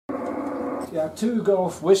Yeah, 2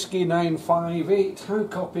 Golf Whiskey 958, how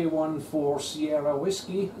copy 14 Sierra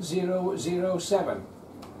Whiskey 007.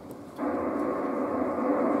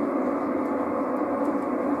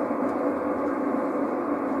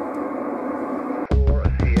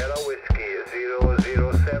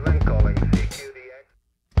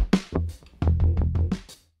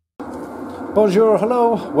 Bonjour,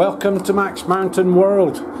 hello, welcome to Max Mountain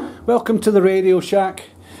World. Welcome to the Radio Shack.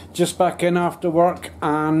 Just back in after work,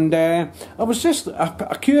 and I was just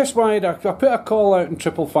a QSY. I put a call out in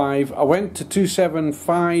 555. I went to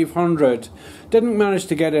 27500, didn't manage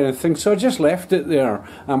to get anything, so I just left it there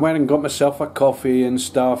and went and got myself a coffee and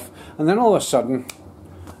stuff. And then all of a sudden,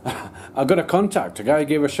 I got a contact. A guy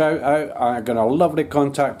gave a shout out. I got a lovely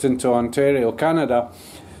contact into Ontario, Canada.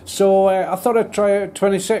 So I thought I'd try out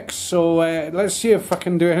 26. So let's see if I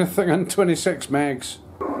can do anything on 26 megs.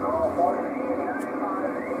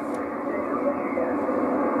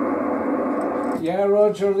 Yeah,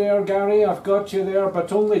 Roger there, Gary, I've got you there,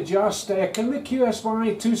 but only just. Can we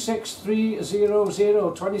QSY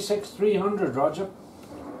 26300, 26300, Roger?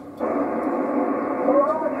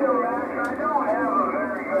 Roger, Rex, I don't have a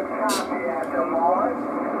very good copy at the moment.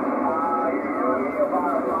 Usually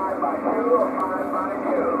about a 5x2 or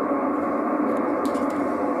 5x2.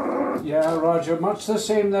 Yeah, Roger, much the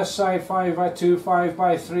same this side, 5x2,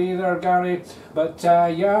 5x3 there, Gary. But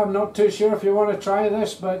yeah, I'm not too sure if you want to try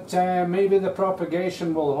this, but maybe the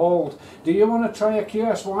propagation will hold. Do you want to try a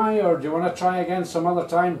QSY, or do you want to try again some other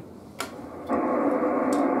time?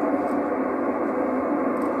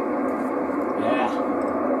 Yeah.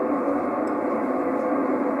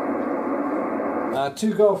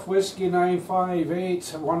 2 Golf Whiskey 958,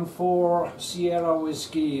 14 Sierra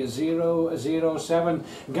Whiskey 007.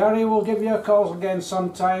 Gary will give you a call again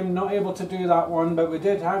sometime. Not able to do that one, but we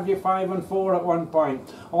did have you 5 and 4 at one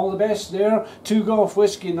point. All the best there. 2 Golf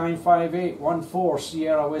Whiskey 958, 14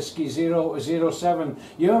 Sierra Whiskey 007.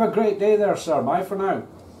 You have a great day there, sir. Bye for now.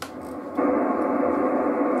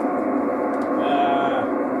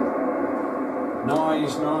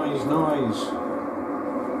 Noise, noise, noise.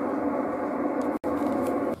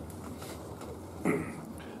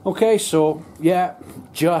 Okay, so yeah,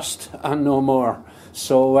 just and no more.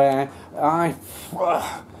 So I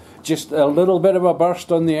just a little bit of a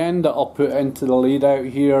burst on the end that I'll put into the lead out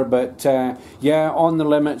here, but yeah, on the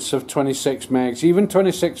limits of 26 megs, even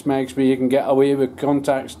 26 megs, where you can get away with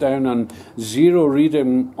contacts down on 0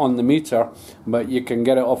 reading on the meter, but you can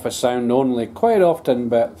get it off a sound only quite often.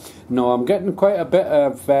 But no, I'm getting quite a bit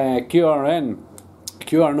of QR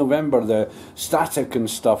November, the static and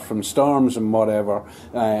stuff from storms and whatever,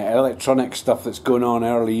 electronic stuff that's going on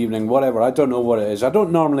early evening, whatever, I don't know what it is. I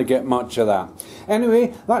don't normally get much of that.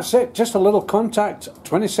 Anyway, that's it, just a little contact,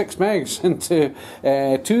 26 megs into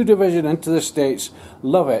 2 division into the States.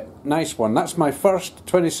 Love it, nice one. That's my first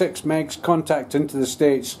 26 megs contact into the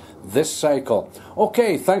States this cycle.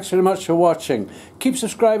 Okay, thanks very much for watching. Keep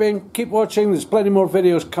subscribing, keep watching, there's plenty more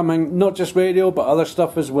videos coming, not just radio but other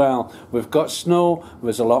stuff as well. We've got snow,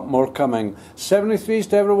 there's a lot more coming. 73s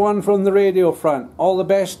to everyone from the radio front. All the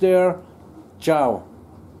best there. Ciao.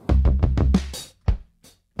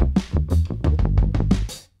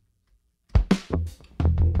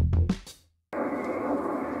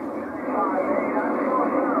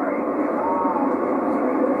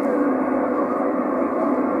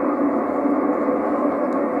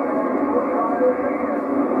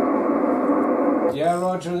 Yeah,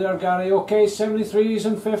 Roger there, Gary. Okay, 73s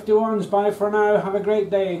and 51s. Bye for now. Have a great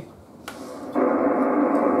day.